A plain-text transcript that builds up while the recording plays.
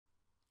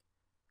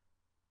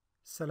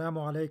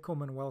Assalamu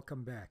alaikum and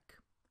welcome back.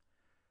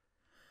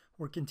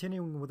 We're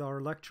continuing with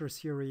our lecture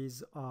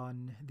series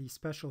on the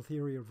Special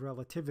Theory of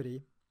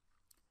Relativity.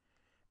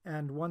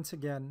 And once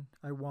again,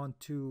 I want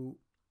to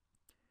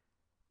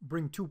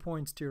bring 2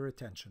 points to your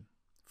attention.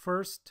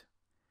 First,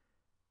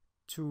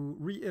 to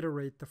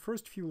reiterate, the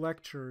first few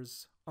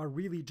lectures are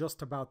really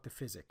just about the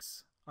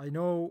physics. I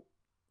know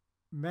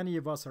many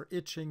of us are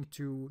itching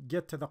to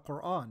get to the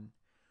Quran,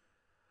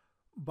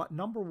 but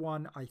number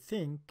one, I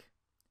think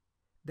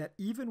that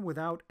even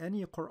without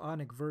any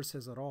Quranic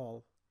verses at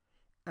all,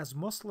 as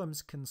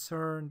Muslims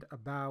concerned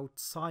about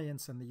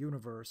science and the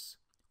universe,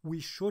 we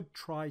should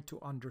try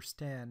to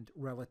understand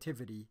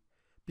relativity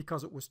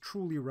because it was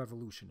truly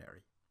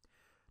revolutionary.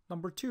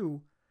 Number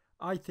two,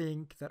 I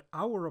think that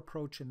our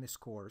approach in this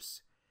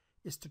course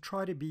is to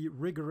try to be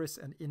rigorous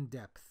and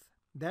in-depth.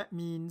 That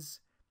means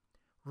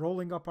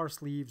rolling up our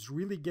sleeves,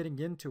 really getting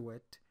into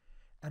it,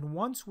 and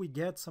once we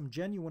get some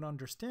genuine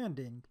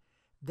understanding,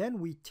 then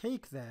we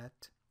take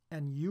that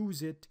and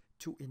use it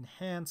to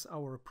enhance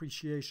our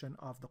appreciation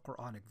of the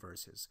Quranic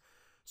verses.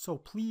 So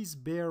please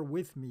bear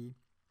with me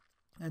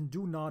and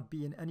do not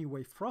be in any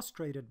way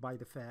frustrated by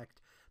the fact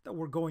that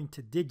we're going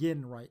to dig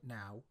in right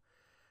now.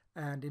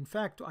 And in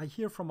fact, I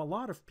hear from a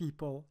lot of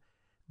people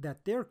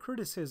that their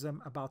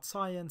criticism about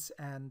science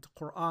and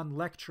Quran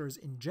lectures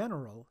in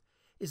general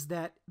is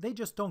that they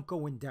just don't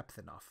go in depth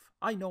enough.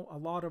 I know a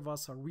lot of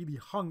us are really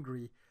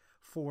hungry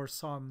for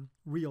some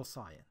real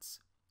science.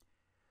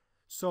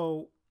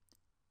 So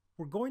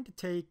we're going to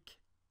take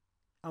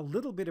a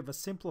little bit of a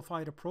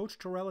simplified approach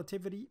to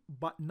relativity,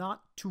 but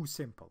not too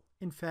simple.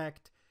 In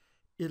fact,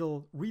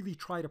 it'll really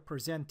try to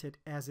present it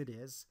as it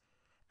is.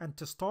 And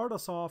to start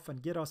us off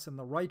and get us in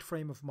the right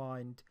frame of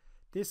mind,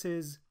 this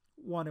is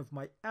one of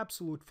my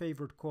absolute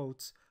favorite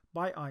quotes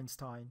by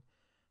Einstein,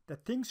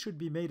 that things should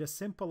be made as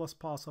simple as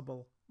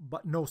possible,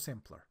 but no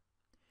simpler.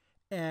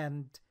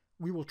 And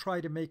we will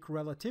try to make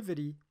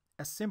relativity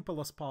as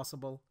simple as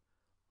possible,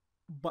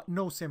 but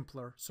no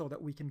simpler, so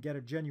that we can get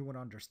a genuine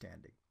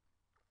understanding.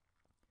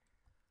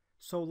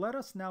 So let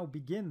us now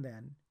begin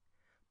then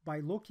by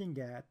looking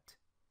at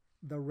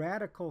the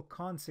radical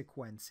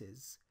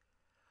consequences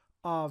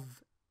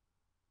of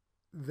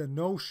the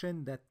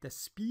notion that the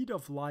speed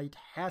of light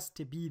has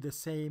to be the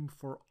same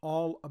for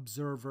all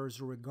observers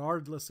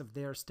regardless of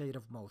their state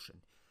of motion,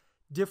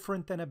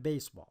 different than a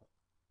baseball,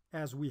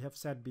 as we have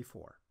said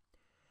before.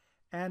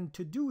 And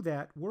to do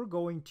that, we're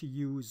going to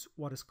use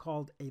what is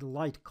called a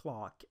light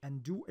clock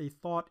and do a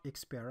thought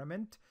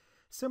experiment,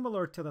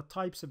 similar to the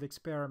types of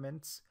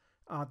experiments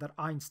that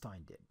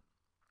Einstein did.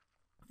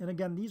 And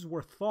again, these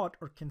were thought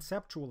or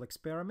conceptual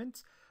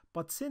experiments,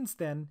 but since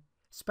then,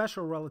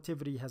 special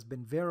relativity has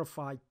been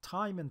verified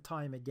time and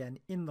time again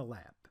in the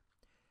lab.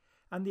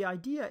 And the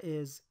idea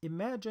is,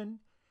 imagine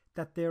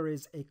that there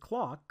is a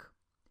clock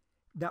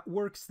that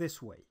works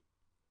this way.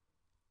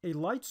 A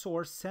light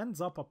source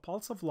sends up a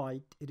pulse of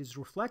light, it is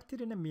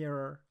reflected in a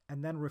mirror,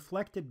 and then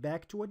reflected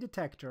back to a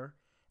detector,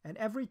 and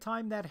every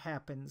time that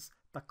happens,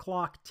 the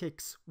clock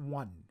ticks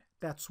 1.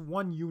 That's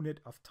 1 unit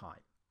of time.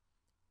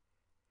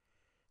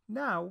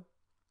 Now,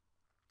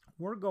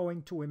 we're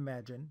going to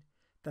imagine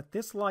that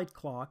this light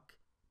clock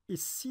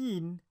is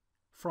seen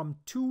from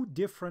 2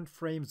 different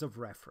frames of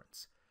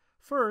reference.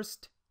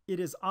 First, it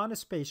is on a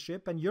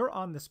spaceship, and you're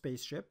on the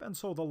spaceship, and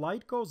so the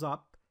light goes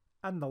up,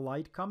 and the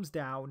light comes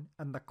down,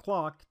 and the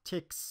clock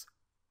ticks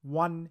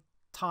 1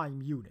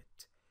 time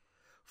unit.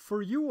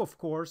 For you, of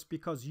course,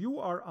 because you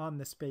are on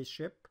the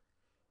spaceship,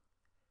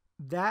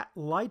 that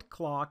light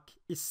clock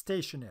is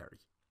stationary.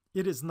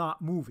 It is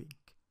not moving.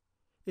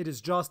 It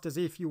is just as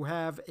if you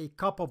have a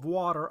cup of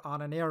water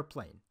on an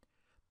airplane.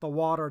 The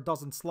water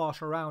doesn't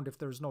slosh around if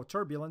there's no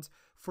turbulence.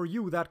 For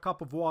you, that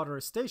cup of water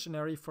is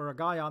stationary. For a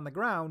guy on the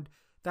ground,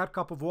 that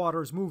cup of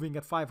water is moving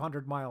at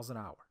 500 miles an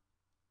hour.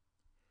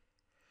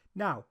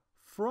 Now,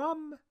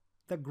 from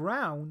the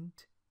ground,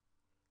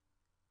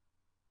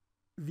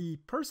 the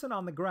person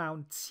on the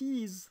ground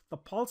sees the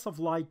pulse of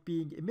light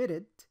being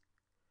emitted,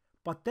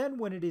 but then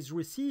when it is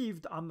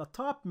received on the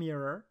top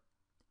mirror,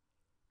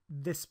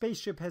 the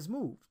spaceship has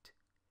moved.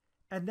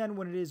 And then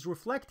when it is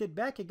reflected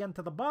back again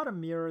to the bottom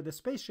mirror, the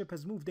spaceship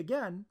has moved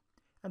again,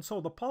 and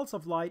so the pulse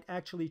of light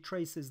actually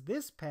traces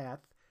this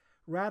path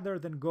rather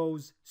than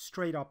goes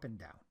straight up and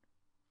down.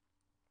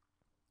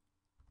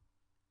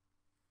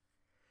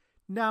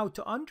 Now,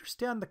 to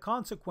understand the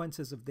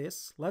consequences of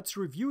this, let's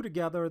review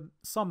together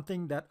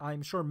something that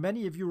I'm sure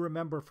many of you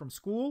remember from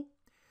school,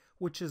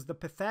 which is the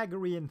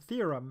Pythagorean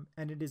Theorem,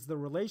 and it is the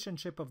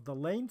relationship of the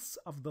lengths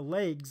of the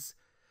legs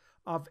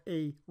of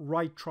a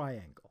right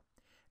triangle.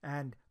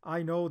 And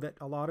I know that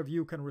a lot of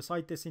you can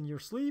recite this in your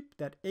sleep,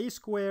 that a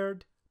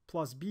squared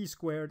plus b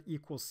squared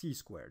equals c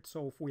squared.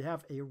 So if we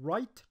have a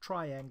right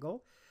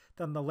triangle,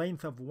 then the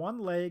length of one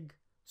leg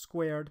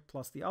squared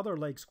plus the other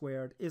leg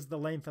squared is the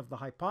length of the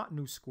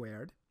hypotenuse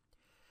squared.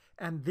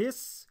 And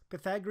this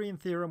Pythagorean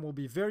theorem will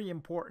be very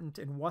important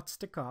in what's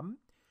to come.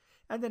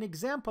 And an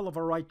example of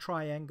a right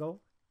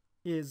triangle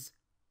is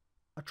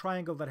a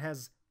triangle that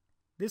has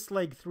this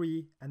leg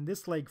 3 and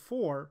this leg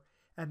 4,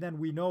 And then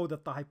we know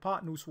that the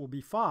hypotenuse will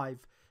be 5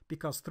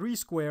 because 3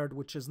 squared,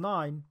 which is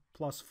 9,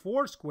 plus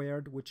 4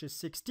 squared, which is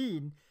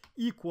 16,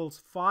 equals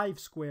 5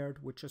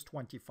 squared, which is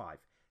 25.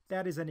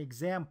 That is an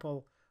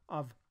example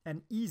of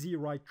an easy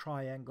right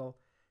triangle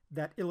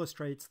that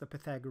illustrates the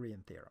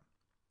Pythagorean theorem.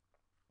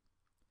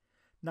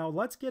 Now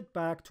let's get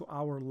back to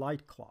our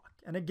light clock.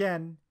 And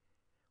again,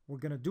 we're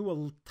going to do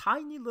a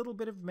tiny little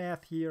bit of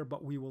math here,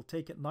 but we will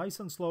take it nice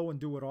and slow and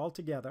do it all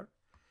together.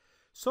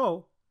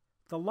 So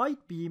the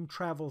light beam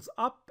travels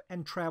up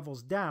and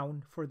travels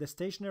down for the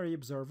stationary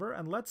observer,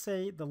 and let's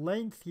say the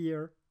length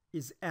here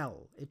is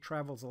L. It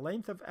travels a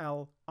length of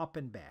L up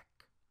and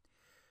back.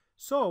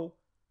 So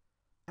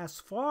as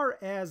far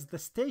as the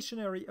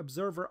stationary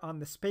observer on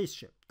the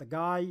spaceship, the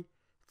guy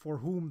for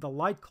whom the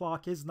light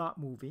clock is not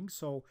moving,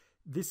 so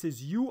this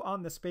is you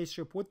on the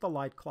spaceship with the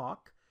light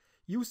clock,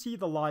 you see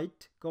the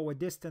light go a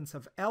distance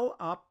of L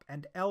up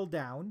and L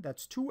down,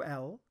 that's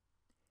 2L,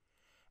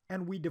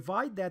 and we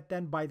divide that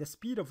then by the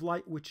speed of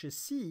light, which is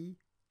c,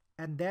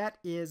 and that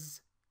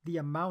is the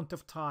amount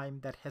of time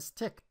that has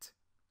ticked,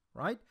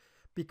 right?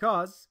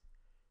 Because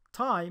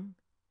time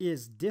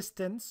is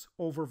distance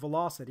over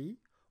velocity,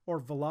 or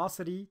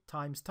velocity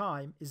times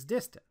time is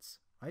distance,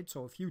 right?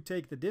 So if you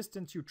take the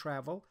distance you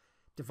travel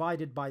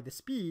divided by the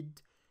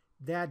speed,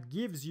 that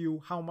gives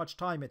you how much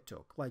time it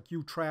took. Like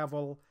you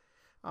travel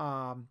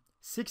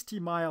 60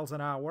 miles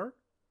an hour.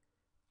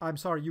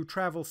 You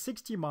travel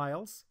 60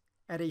 miles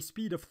at a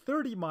speed of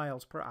 30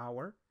 miles per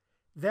hour.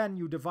 Then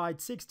you divide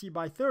 60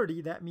 by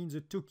 30. That means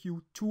it took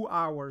you 2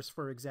 hours,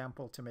 for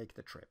example, to make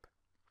the trip.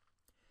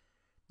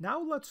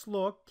 Now let's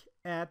look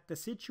at the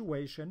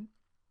situation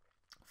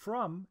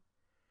from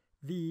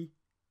the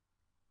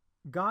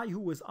guy who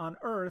was on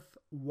Earth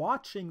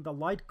watching the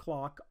light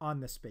clock on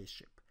the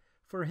spaceship.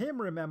 For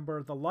him,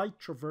 remember, the light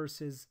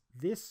traverses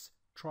this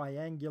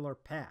triangular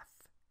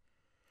path.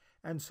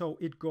 And so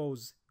it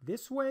goes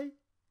this way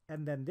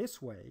and then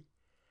this way.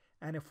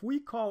 And if we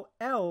call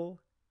L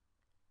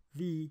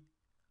the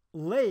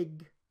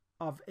leg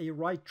of a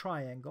right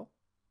triangle,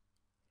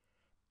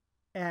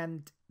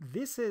 and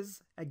this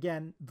is,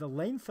 again, the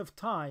length of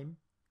time,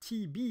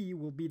 TB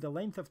will be the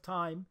length of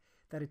time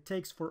that it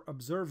takes for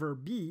observer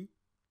B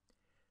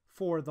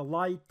for the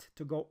light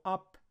to go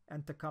up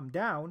and to come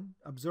down.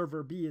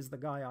 Observer B is the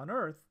guy on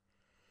Earth.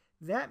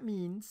 That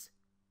means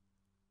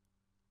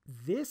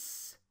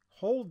this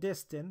whole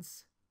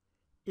distance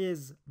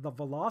is the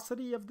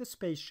velocity of the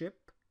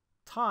spaceship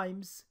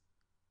times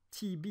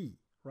TB,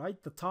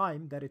 right? The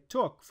time that it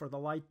took for the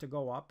light to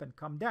go up and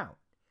come down.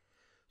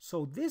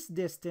 So this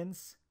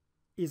distance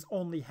is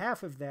only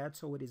half of that,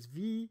 so it is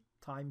V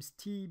times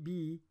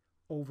TB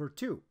over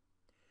 2.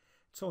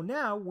 So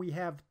now we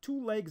have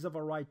 2 legs of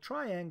a right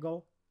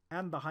triangle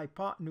and the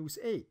hypotenuse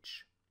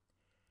h.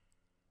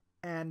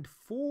 And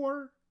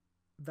for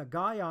the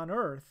guy on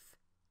Earth,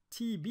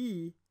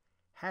 TB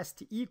has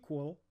to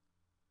equal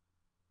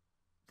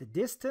the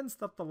distance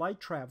that the light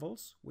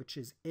travels, which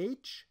is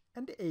h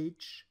and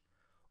h,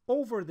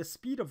 over the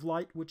speed of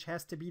light, which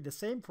has to be the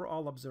same for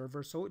all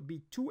observers, so it would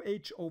be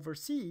 2h over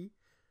c,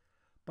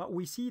 but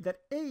we see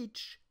that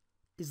h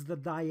is the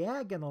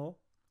diagonal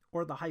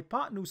or the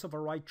hypotenuse of a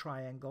right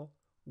triangle.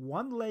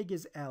 One leg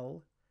is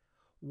L,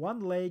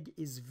 one leg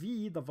is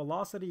V, the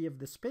velocity of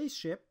the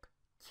spaceship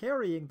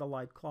carrying the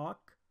light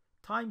clock,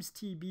 times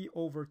TB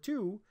over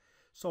 2.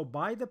 So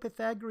by the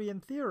Pythagorean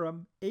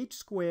theorem, h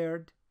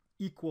squared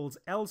equals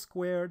L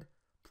squared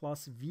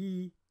plus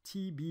V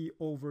TB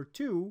over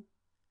 2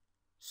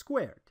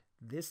 squared.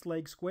 This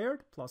leg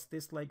squared plus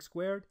this leg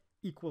squared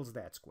equals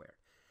that squared.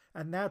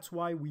 And that's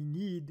why we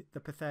need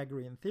the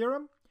Pythagorean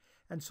theorem.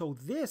 And so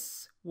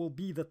this will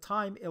be the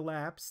time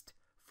elapsed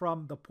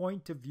from the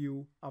point of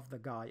view of the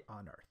guy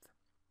on Earth.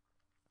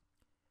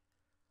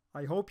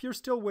 I hope you're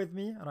still with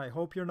me, and I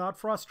hope you're not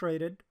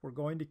frustrated. We're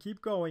going to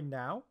keep going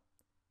now.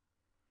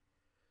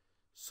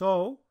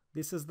 So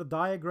this is the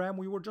diagram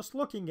we were just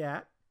looking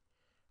at,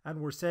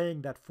 and we're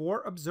saying that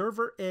for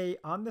observer A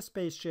on the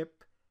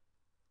spaceship,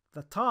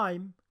 the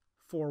time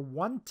for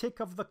 1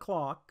 tick of the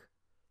clock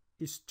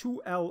is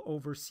 2L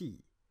over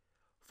C.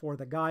 For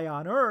the guy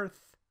on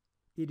Earth,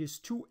 it is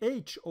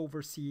 2H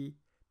over C,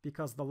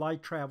 because the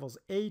light travels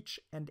H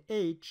and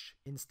H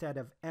instead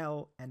of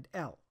L and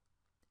L.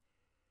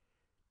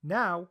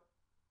 Now,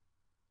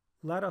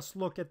 let us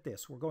look at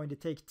this. We're going to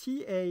take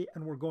TA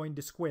and we're going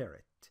to square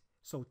it.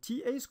 So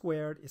TA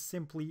squared is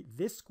simply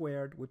this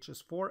squared, which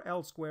is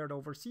 4L squared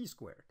over C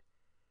squared.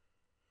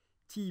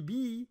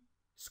 TB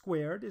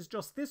squared is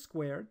just this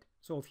squared.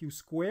 So if you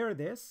square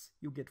this,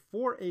 you get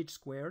 4H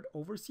squared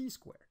over C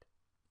squared.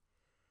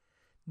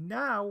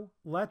 Now,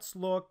 let's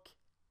look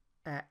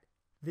at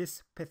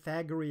this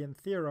Pythagorean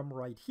theorem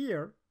right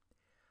here.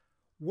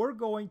 We're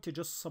going to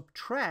just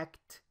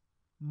subtract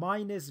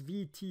minus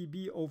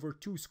VTB over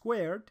 2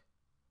 squared.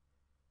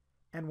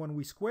 And when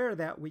we square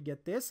that, we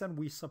get this, and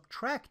we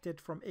subtract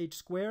it from h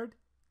squared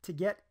to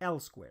get L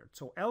squared.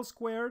 So L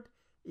squared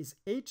is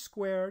h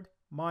squared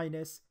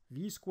minus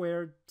V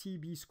squared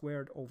TB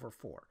squared over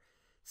 4.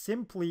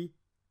 Simply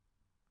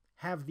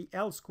have the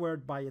L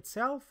squared by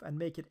itself and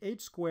make it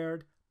h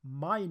squared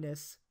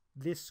minus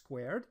this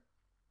squared.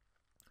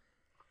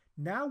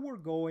 Now we're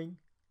going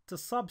to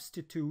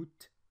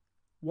substitute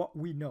what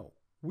we know.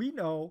 We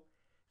know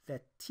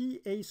that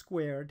TA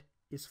squared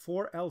is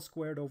 4L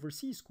squared over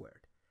C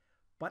squared.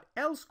 But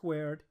L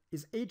squared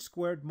is h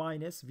squared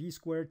minus V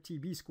squared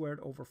TB squared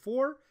over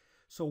 4.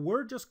 So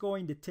we're just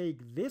going to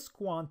take this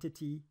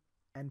quantity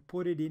and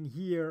put it in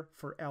here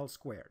for L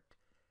squared,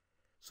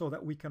 so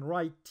that we can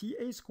write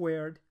TA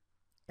squared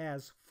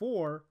as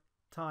 4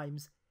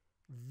 times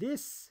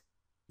this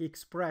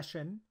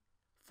expression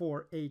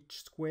for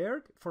h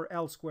squared, for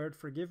L squared,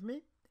 forgive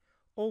me,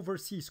 over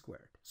C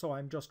squared. So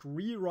I'm just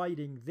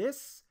rewriting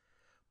this,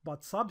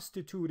 but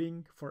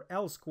substituting for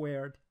L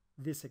squared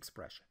this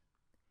expression.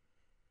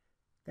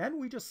 Then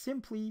we just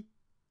simply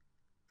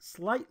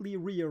slightly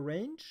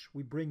rearrange.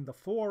 We bring the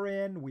 4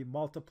 in, we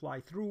multiply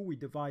through, we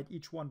divide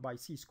each one by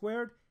C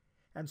squared,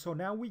 and so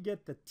now we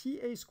get that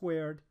TA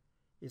squared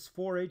is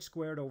 4h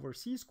squared over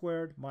C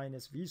squared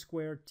minus V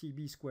squared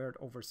TB squared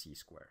over C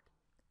squared.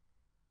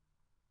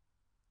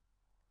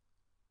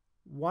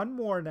 One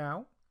more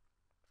now.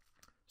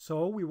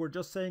 So we were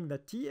just saying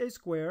that TA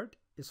squared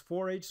is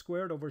 4h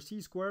squared over C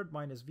squared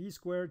minus V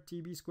squared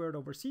TB squared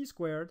over C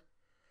squared.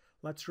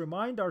 Let's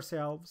remind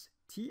ourselves,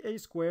 TA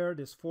squared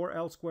is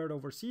 4L squared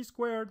over C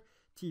squared,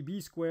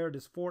 TB squared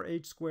is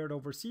 4h squared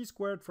over C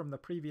squared from the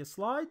previous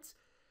slides.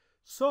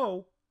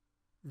 So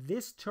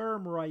this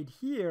term right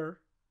here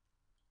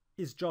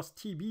is just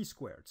TB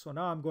squared. So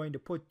now I'm going to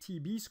put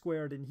TB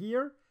squared in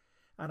here,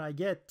 and I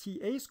get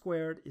TA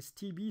squared is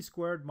TB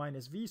squared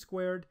minus V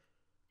squared,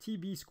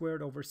 TB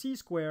squared over C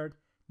squared.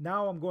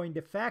 Now I'm going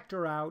to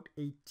factor out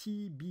a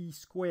TB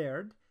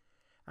squared,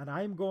 and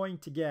I'm going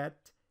to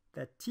get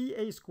that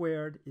TA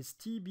squared is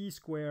TB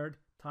squared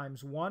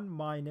times 1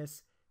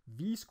 minus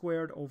V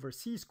squared over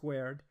C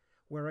squared,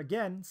 where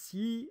again,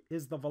 C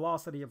is the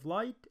velocity of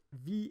light,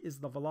 V is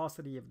the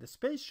velocity of the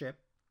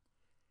spaceship.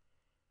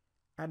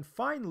 And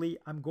finally,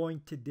 I'm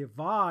going to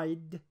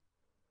divide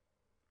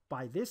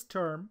by this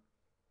term,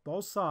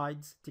 both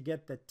sides, to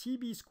get that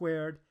TB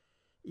squared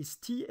is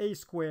TA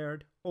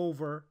squared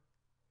over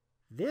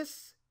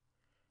this.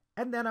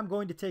 And then I'm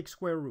going to take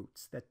square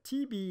roots, that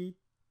TB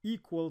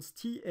equals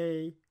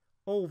TA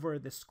over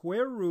the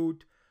square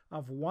root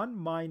of 1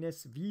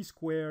 minus V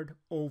squared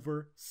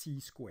over C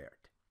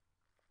squared.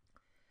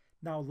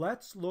 Now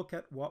let's look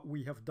at what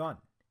we have done.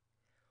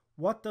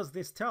 What does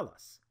this tell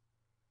us?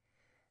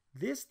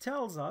 This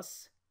tells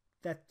us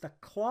that the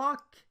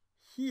clock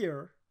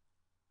here,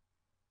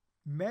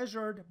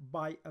 measured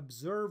by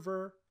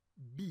observer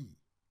B.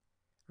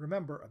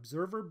 Remember,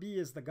 observer B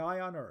is the guy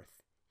on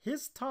Earth.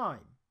 His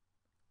time,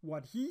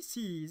 what he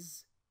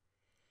sees,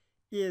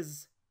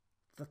 is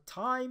the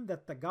time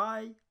that the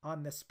guy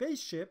on the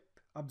spaceship,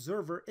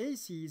 observer A,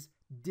 sees,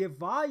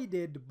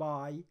 divided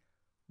by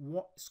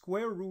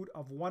square root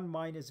of 1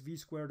 minus V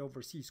squared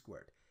over C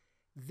squared.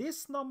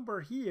 This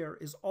number here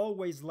is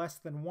always less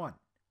than 1.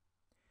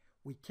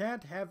 We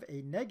can't have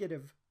a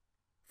negative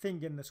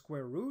thing in the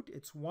square root.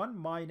 It's 1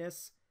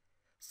 minus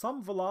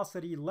some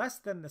velocity less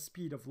than the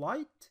speed of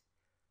light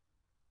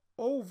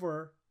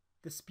over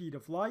the speed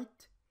of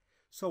light.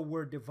 So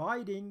we're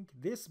dividing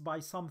this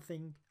by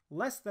something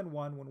less than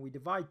 1. When we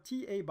divide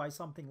TA by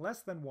something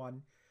less than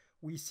 1,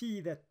 we see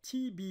that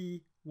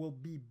TB will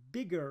be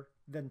bigger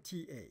than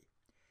TA.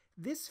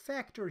 This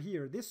factor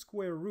here, this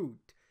square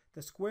root,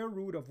 the square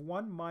root of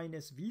 1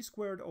 minus V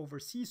squared over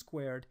C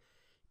squared,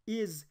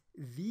 is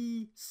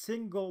the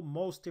single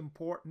most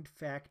important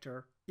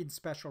factor in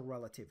special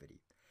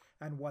relativity.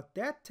 And what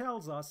that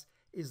tells us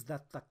is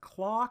that the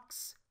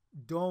clocks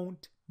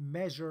don't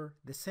measure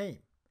the same.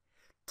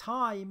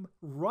 Time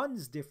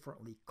runs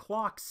differently.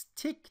 Clocks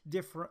tick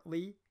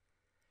differently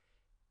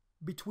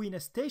between a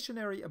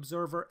stationary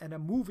observer and a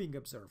moving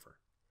observer.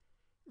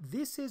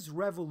 This is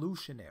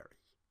revolutionary.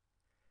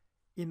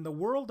 In the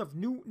world of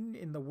Newton,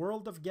 in the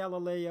world of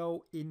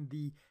Galileo, in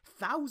the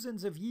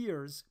thousands of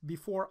years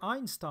before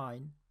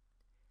Einstein,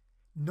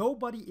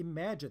 nobody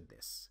imagined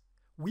this.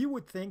 We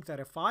would think that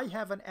if I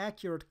have an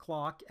accurate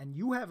clock and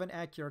you have an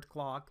accurate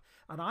clock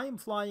and I am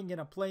flying in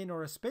a plane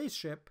or a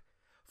spaceship,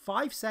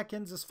 5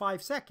 seconds is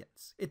 5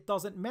 seconds. It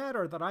doesn't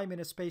matter that I'm in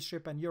a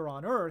spaceship and you're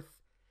on Earth.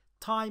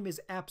 Time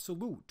is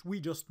absolute. We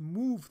just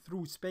move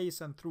through space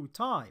and through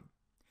time.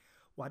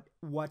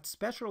 What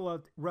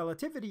special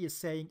relativity is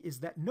saying is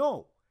that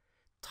no,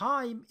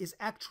 time is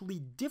actually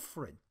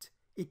different.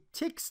 It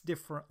ticks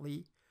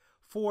differently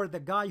for the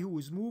guy who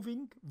is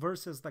moving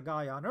versus the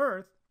guy on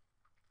Earth.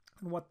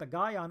 And what the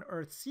guy on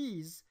Earth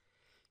sees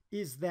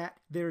is that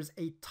there's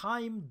a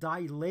time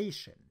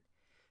dilation,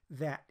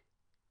 that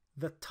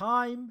the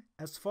time,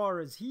 as far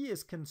as he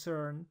is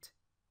concerned,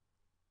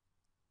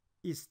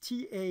 is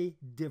TA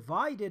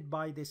divided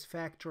by this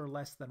factor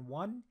less than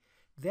 1.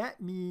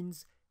 That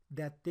means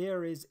that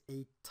there is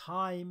a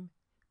time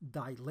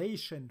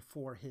dilation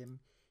for him.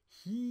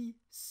 He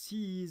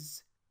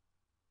sees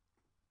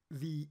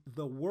the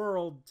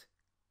world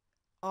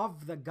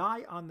of the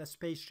guy on the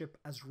spaceship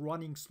as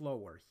running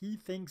slower. He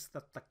thinks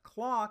that the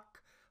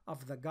clock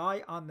of the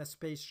guy on the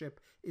spaceship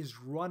is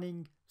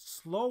running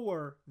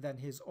slower than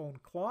his own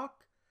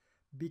clock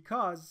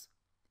because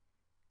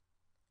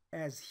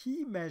as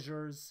he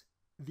measures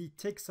the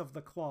ticks of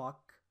the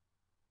clock,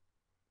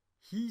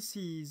 he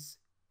sees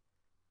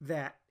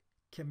that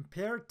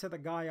compared to the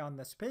guy on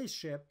the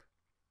spaceship,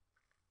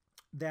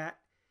 that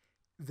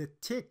the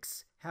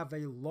ticks have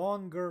a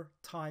longer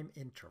time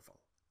interval.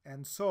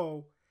 And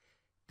so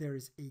there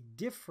is a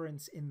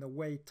difference in the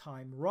way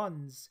time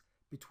runs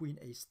between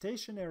a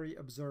stationary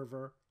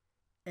observer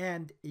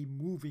and a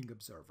moving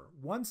observer.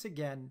 Once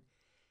again,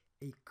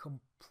 a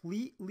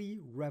completely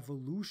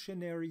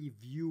revolutionary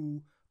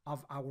view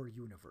of our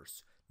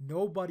universe.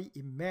 Nobody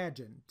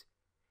imagined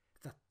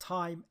that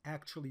time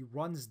actually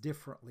runs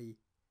differently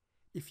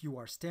if you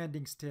are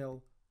standing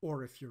still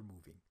or if you're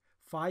moving.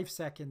 5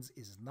 seconds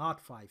is not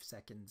 5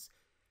 seconds.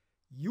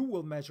 You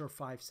will measure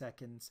 5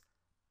 seconds.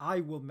 I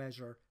will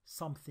measure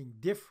something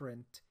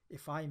different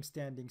if I am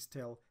standing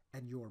still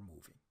and you're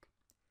moving.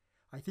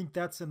 I think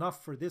that's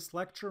enough for this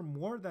lecture,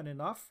 more than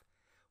enough.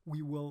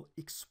 We will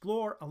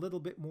explore a little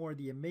bit more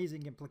the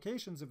amazing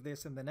implications of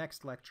this in the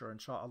next lecture,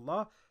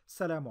 inshallah.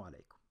 Assalamu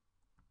alaikum.